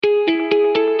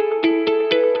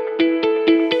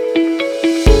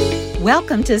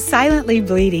Welcome to Silently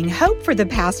Bleeding, Hope for the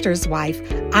Pastor's Wife.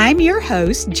 I'm your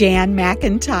host, Jan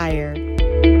McIntyre.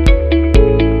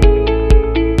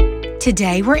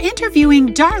 Today, we're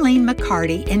interviewing Darlene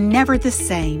McCarty in Never the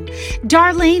Same.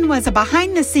 Darlene was a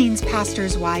behind-the-scenes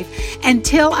pastor's wife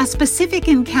until a specific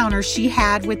encounter she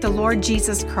had with the Lord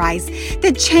Jesus Christ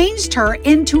that changed her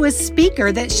into a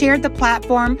speaker that shared the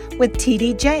platform with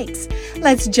T.D. Jakes.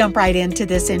 Let's jump right into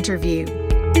this interview.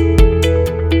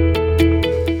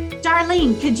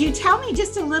 Darlene, could you tell me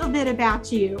just a little bit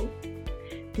about you?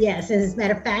 Yes, as a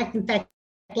matter of fact,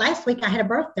 last week I had a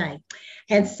birthday.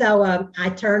 And so I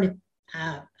turned,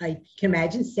 I can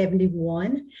imagine,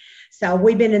 71. So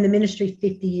we've been in the ministry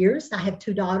 50 years. I have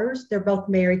two daughters. They're both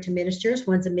married to ministers.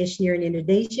 One's a missionary in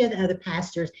Indonesia. The other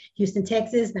pastor's Houston,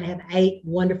 Texas. And I have 8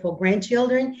 wonderful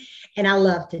grandchildren. And I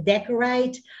love to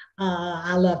decorate.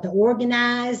 I love to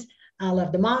organize. I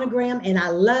love the monogram. And I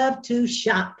love to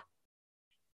shop.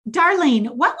 Darlene,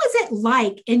 what was it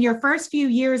like in your first few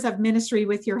years of ministry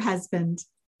with your husband?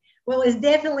 Well, it's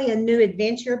definitely a new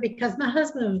adventure because my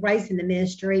husband was raised in the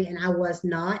ministry and I was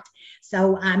not.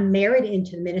 So I married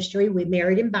into the ministry. We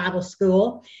married in Bible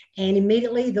school. And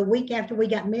immediately the week after we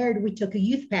got married, we took a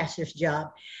youth pastor's job.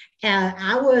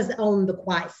 I was on the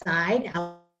quiet side.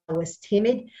 I was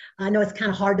timid. I know it's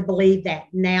kind of hard to believe that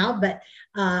now, but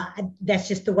that's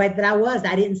just the way that I was.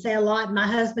 I didn't say a lot. My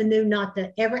husband knew not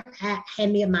to ever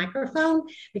hand me a microphone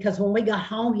because when we got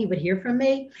home, he would hear from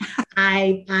me.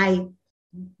 I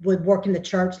would work in the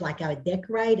church, like I would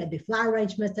decorate, I'd do flower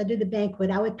arrangements, I'd do the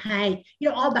banquet, I would paint,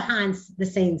 all behind the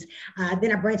scenes.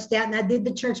 Then I branched out and I did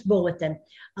the church bulletin.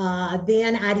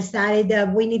 Then I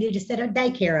decided we needed to set a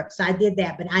daycare up. So I did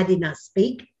that, but I did not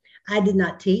speak. I did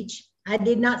not teach. I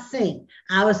did not sing.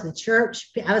 I was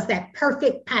that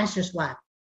perfect pastor's wife.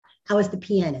 I was the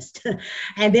pianist.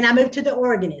 And then I moved to the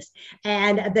organist.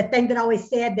 And the thing that I always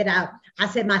said that I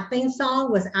said my theme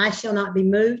song was I Shall Not Be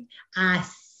Moved. I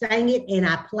sang it and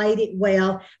I played it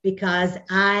well because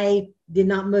I did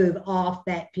not move off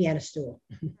that piano stool.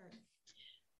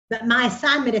 But my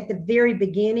assignment at the very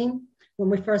beginning, when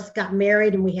we first got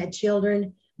married and we had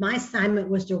children, my assignment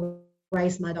was to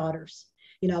raise my daughters.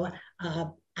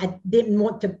 I didn't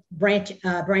want to branch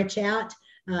out.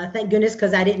 Thank goodness,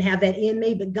 because I didn't have that in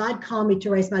me, but God called me to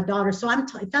raise my daughter. So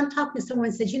if I'm talking to someone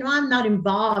who says, I'm not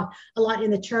involved a lot in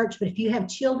the church, but if you have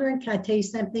children, can I tell you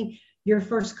something? Your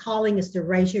first calling is to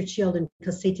raise your children.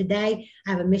 Because see, today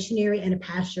I have a missionary and a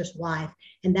pastor's wife,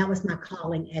 and that was my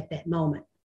calling at that moment.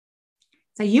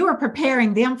 So you were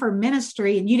preparing them for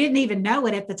ministry and you didn't even know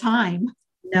it at the time.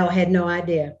 No, I had no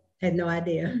idea.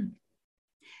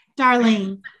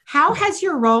 Darlene, how has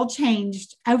your role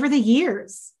changed over the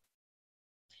years?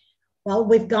 Well,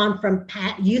 we've gone from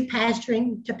youth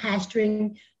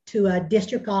pastoring to a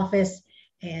district office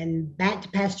and back to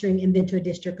pastoring and then to a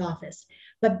district office.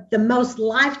 But the most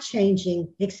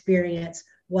life-changing experience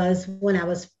was when I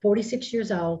was 46 years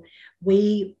old.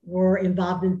 We were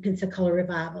involved in the Pensacola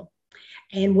Revival.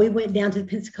 And we went down to the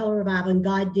Pensacola Revival and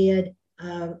God did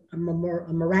a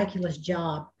miraculous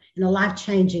job and a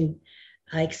life-changing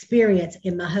experience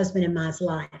in my husband and my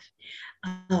life.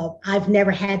 I've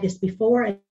never had this before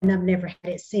and I've never had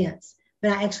it since.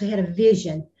 But I actually had a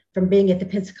vision from being at the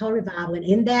Pensacola Revival. And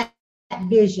in that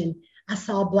vision, I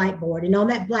saw a blackboard. And on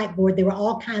that blackboard, there were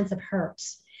all kinds of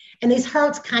hurts. And these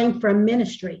hurts came from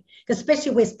ministry. Because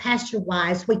especially with pastor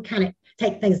wives, we kind of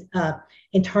take things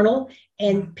internal.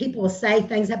 And people will say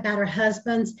things about our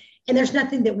husbands. And there's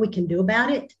nothing that we can do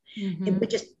about it. Mm-hmm. And we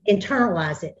just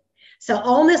internalize it. So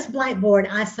on this blackboard,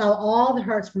 I saw all the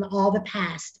hurts from all the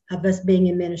past of us being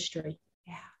in ministry.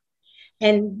 Yeah.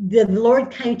 And the Lord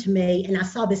came to me and I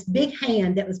saw this big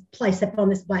hand that was placed up on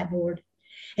this blackboard.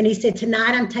 And he said,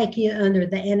 tonight I'm taking you under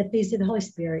the anesthesia of the Holy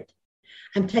Spirit.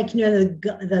 I'm taking you under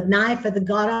the knife of the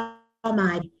God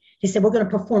Almighty. He said, we're going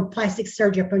to perform plastic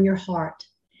surgery upon your heart.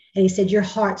 And he said, your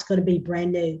heart's going to be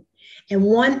brand new. And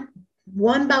one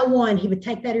by one, he would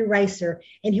take that eraser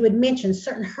and he would mention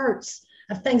certain hurts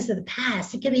of things of the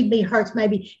past. It could even be hurts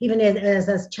maybe even as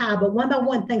a child, but one by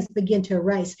one things begin to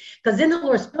erase. Because then the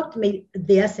Lord spoke to me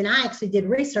this, and I actually did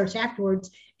research afterwards,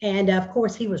 and of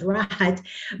course he was right.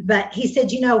 But he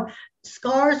said,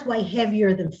 scars weigh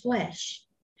heavier than flesh.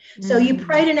 Mm-hmm. So you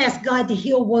prayed and asked God to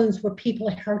heal wounds where people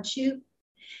had hurt you.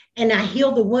 And I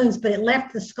healed the wounds, but it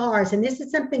left the scars. And this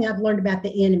is something I've learned about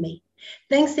the enemy.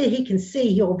 Things that he can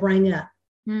see, he'll bring up.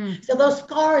 So those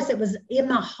scars that was in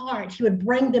my heart, he would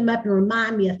bring them up and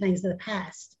remind me of things of the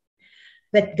past.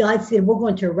 But God said, we're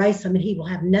going to erase them and he will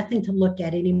have nothing to look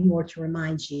at anymore to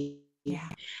remind you. Yeah.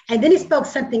 And then he spoke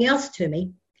something else to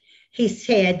me. He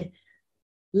said,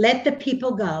 let the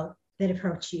people go that have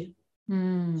hurt you.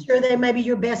 Sure, they may be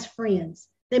your best friends.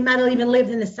 They might have even lived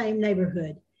in the same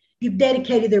neighborhood. You've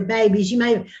dedicated their babies.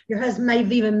 Your husband may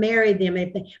have even married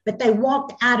them, but they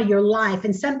walked out of your life.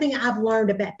 And something I've learned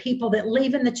about people that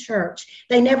leave in the church,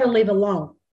 they never leave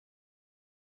alone.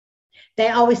 They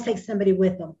always take somebody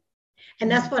with them. And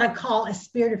that's what I call a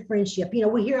spirit of friendship. You know,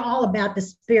 we hear all about the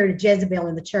spirit of Jezebel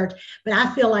in the church, but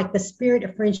I feel like the spirit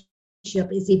of friendship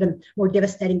is even more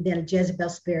devastating than a Jezebel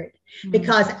spirit,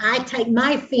 because I take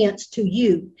my offense to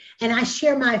you and I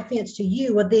share my offense to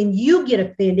you. Well, then you get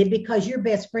offended because your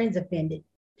best friend's offended.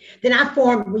 Then I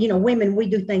form, you know, women, we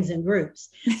do things in groups.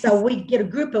 So we get a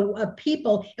group of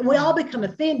people and we all become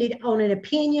offended on an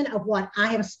opinion of what I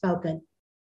have spoken.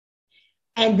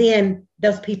 And then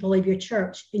those people leave your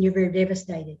church and you're very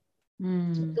devastated.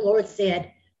 The Lord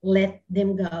said, let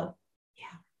them go.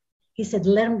 Yeah. He said,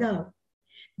 let them go.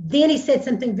 Then he said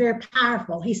something very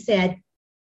powerful. He said,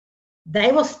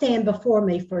 they will stand before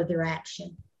me for their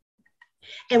action.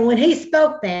 And when he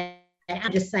spoke that, I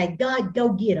just say, God,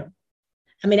 go get them.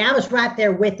 I mean, I was right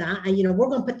there with them. You know, we're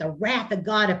going to put the wrath of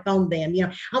God upon them. You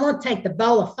know, I'm going to take the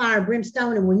bowl of fire and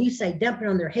brimstone. And when you say dump it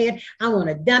on their head, I'm going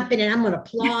to dump it and I'm going to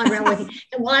plod around with it.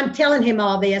 And while I'm telling him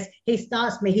all this, he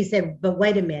stops me. He said, but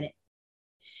wait a minute.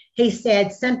 He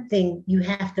said something you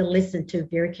have to listen to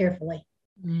very carefully.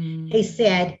 He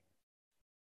said,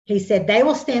 they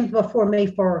will stand before me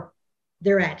for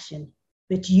their action,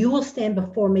 but you will stand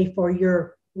before me for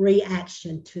your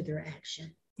reaction to their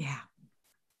action. Yeah.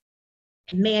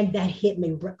 And man, that hit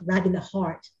me right in the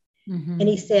heart. And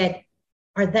he said,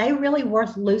 are they really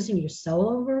worth losing your soul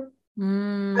over?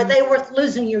 Are they worth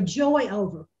losing your joy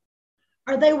over?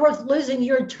 Are they worth losing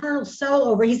your eternal soul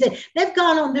over? He said, they've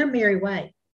gone on their merry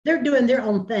way. They're doing their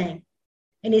own thing.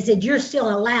 And he said, you're still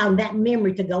allowing that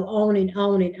memory to go on and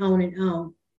on and on and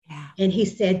on. Yeah. And he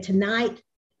said, tonight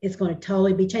it's going to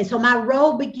totally be changed. So my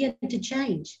role began to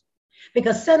change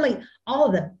because suddenly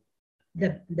all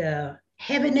the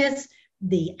heaviness,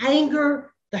 the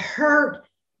anger, the hurt,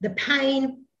 the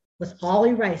pain was all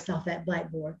erased off that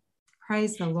blackboard.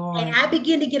 Praise the Lord. And I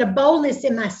began to get a boldness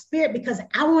in my spirit because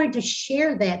I wanted to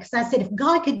share that, because I said, if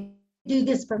God could do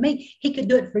this for me, he could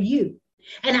do it for you.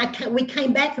 And we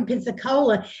came back from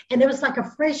Pensacola and there was like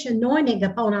a fresh anointing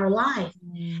upon our life.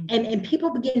 And people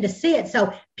began to see it.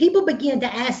 So people began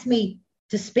to ask me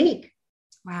to speak.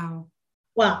 Wow.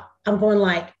 Well, I'm going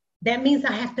like, that means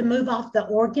I have to move off the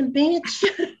organ bench.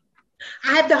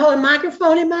 I have to hold a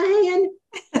microphone in my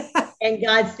hand. And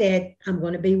God said, I'm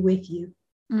going to be with you.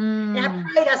 And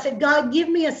I prayed, I said, God, give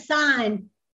me a sign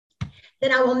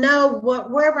that I will know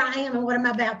wherever I am and what I'm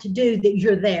about to do, that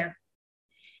you're there.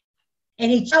 And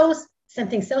he chose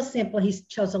something so simple. He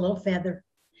chose a little feather.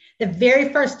 The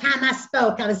very first time I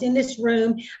spoke, I was in this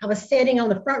room. I was sitting on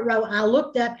the front row. I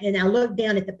looked up and I looked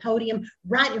down at the podium.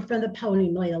 Right in front of the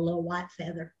podium lay a little white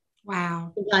feather.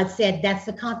 Wow. And God said, that's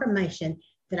the confirmation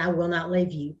that I will not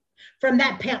leave you. From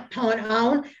that point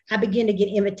on, I began to get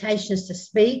invitations to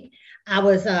speak. I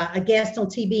was a guest on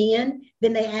TBN.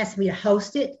 Then they asked me to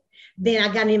host it. Then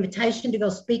I got an invitation to go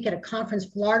speak at a conference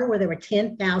in Florida where there were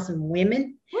 10,000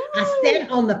 women. Woo! I sat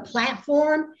on the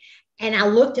platform and I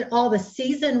looked at all the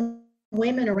seasoned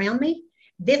women around me.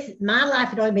 My life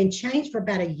had only been changed for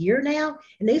about a year now.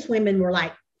 And these women were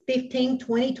like 15,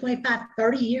 20, 25,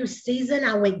 30 years seasoned.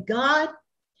 I went, God,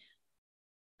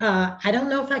 I don't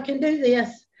know if I can do this.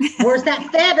 Where's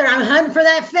that feather? I'm hunting for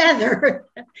that feather.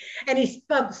 And he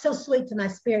spoke so sweet to my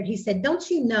spirit. He said, don't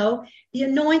you know the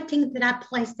anointing that I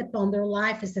placed upon their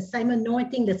life is the same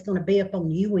anointing that's going to be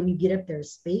upon you when you get up there to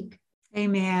speak?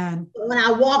 Amen. When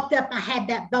I walked up, I had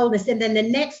that boldness. And then the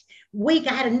next week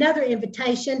I had another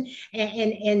invitation,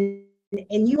 and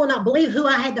you will not believe who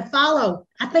I had to follow.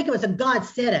 I think it was a God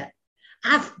setup.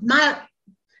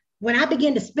 When I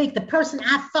began to speak, the person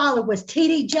I followed was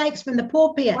T.D. Jakes from the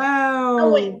pulpit. Wow.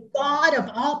 Oh, God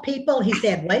of all people, he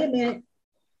said, wait a minute.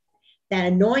 That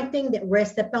anointing that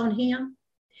rests upon him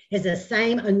is the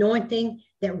same anointing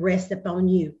that rests upon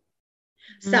you.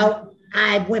 So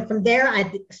I went from there.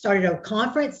 I started a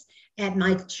conference at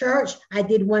my church. I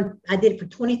did it for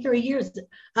 23 years,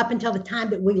 up until the time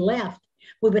that we left.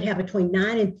 We would have between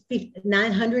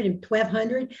 900 and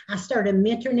 1,200. I started a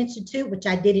mentoring institute, which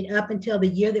I did it up until the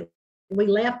year that we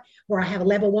left, where I have a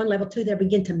level 1, level 2. There,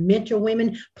 begin to mentor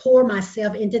women, pour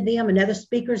myself into them and other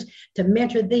speakers to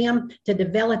mentor them, to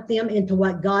develop them into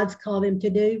what God's called them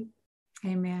to do.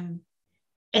 Amen.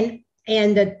 And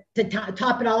to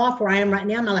top it all off, where I am right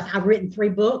now in my life, I've written 3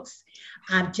 books.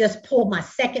 I've just pulled my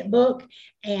 2nd book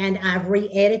and I've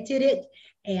re-edited it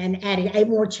and added 8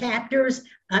 more chapters,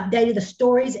 updated the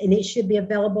stories, and it should be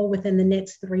available within the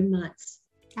next 3 months.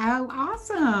 Oh,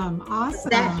 awesome. Awesome.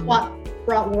 That's what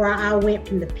brought where I went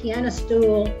from the piano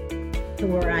stool to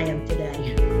where I am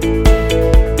today.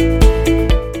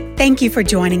 Thank you for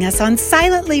joining us on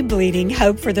Silently Bleeding: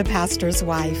 Hope for the Pastor's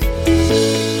Wife.